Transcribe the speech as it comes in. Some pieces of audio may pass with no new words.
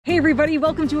Hey everybody,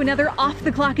 welcome to another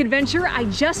off-the-clock adventure. I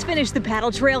just finished the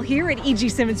paddle trail here at E.G.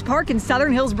 Simmons Park in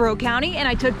southern Hillsborough County, and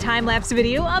I took time-lapse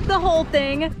video of the whole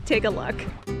thing. Take a look.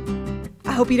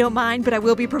 I hope you don't mind, but I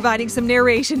will be providing some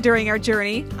narration during our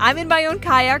journey. I'm in my own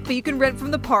kayak, but you can rent from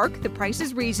the park. The price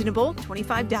is reasonable,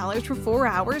 $25 for 4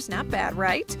 hours. Not bad,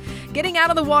 right? Getting out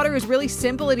of the water is really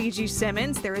simple at E.G.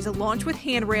 Simmons. There is a launch with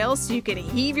handrails, so you can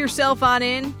heave yourself on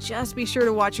in. Just be sure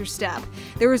to watch your step.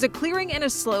 There is a clearing and a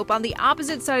slope on the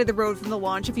opposite side of the road from the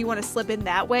launch if you want to slip in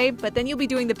that way, but then you'll be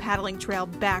doing the paddling trail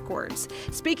backwards.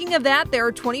 Speaking of that, there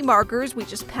are 20 markers. We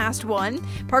just passed one.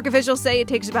 Park officials say it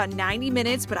takes about 90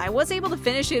 minutes, but I was able to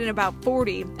finish it in about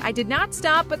 40. I did not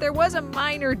stop, but there was a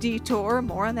minor detour.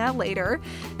 More on that later.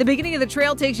 The beginning of the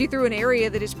trail takes you through an area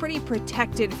that is pretty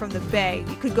protected from the bay.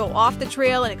 You could go off the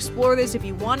trail and explore this if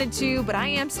you wanted to, but I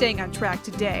am staying on track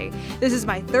today. This is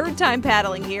my third time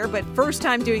paddling here, but first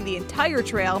time doing the entire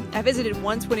trail. I visited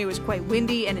once when it was quite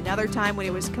windy and another time when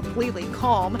it was completely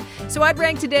calm, so I'd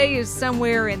rank today as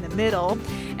somewhere in the middle.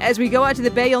 As we go out to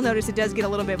the bay, you'll notice it does get a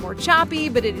little bit more choppy,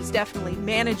 but it is definitely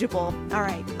manageable. All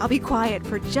right, I'll be quiet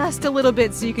for just a little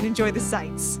bit so you can enjoy the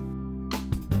sights.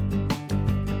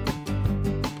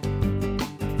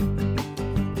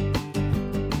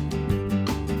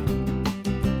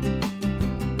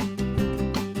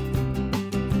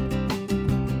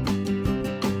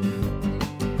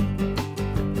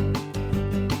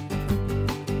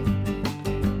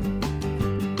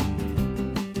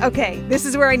 Okay, this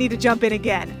is where I need to jump in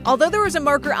again. Although there was a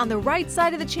marker on the right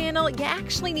side of the channel, you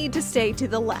actually need to stay to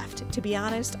the left. To be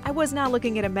honest, I was not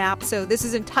looking at a map, so this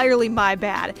is entirely my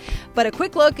bad. But a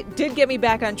quick look did get me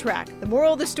back on track. The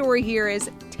moral of the story here is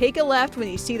take a left when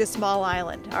you see the small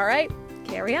island. All right,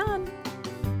 carry on.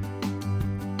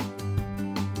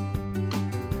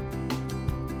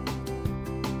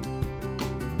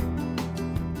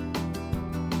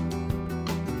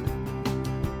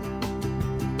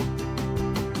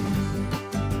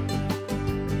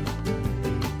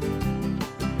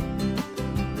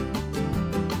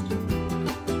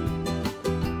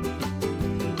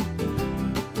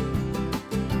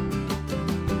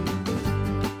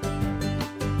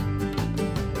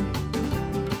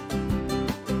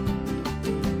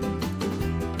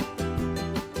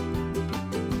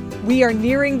 We are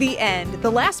nearing the end. The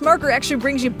last marker actually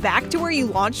brings you back to where you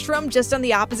launched from, just on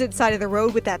the opposite side of the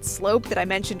road with that slope that I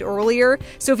mentioned earlier.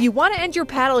 So if you want to end your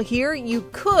paddle here, you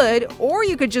could, or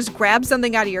you could just grab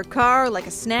something out of your car, like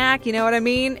a snack, you know what I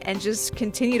mean, and just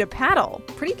continue to paddle.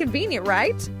 Pretty convenient,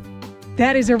 right?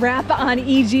 That is a wrap on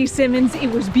E.G. Simmons. It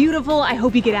was beautiful. I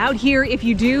hope you get out here. If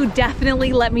you do,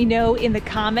 definitely let me know in the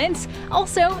comments.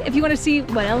 Also, if you want to see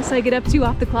what else I get up to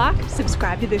off the clock,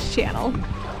 subscribe to this channel.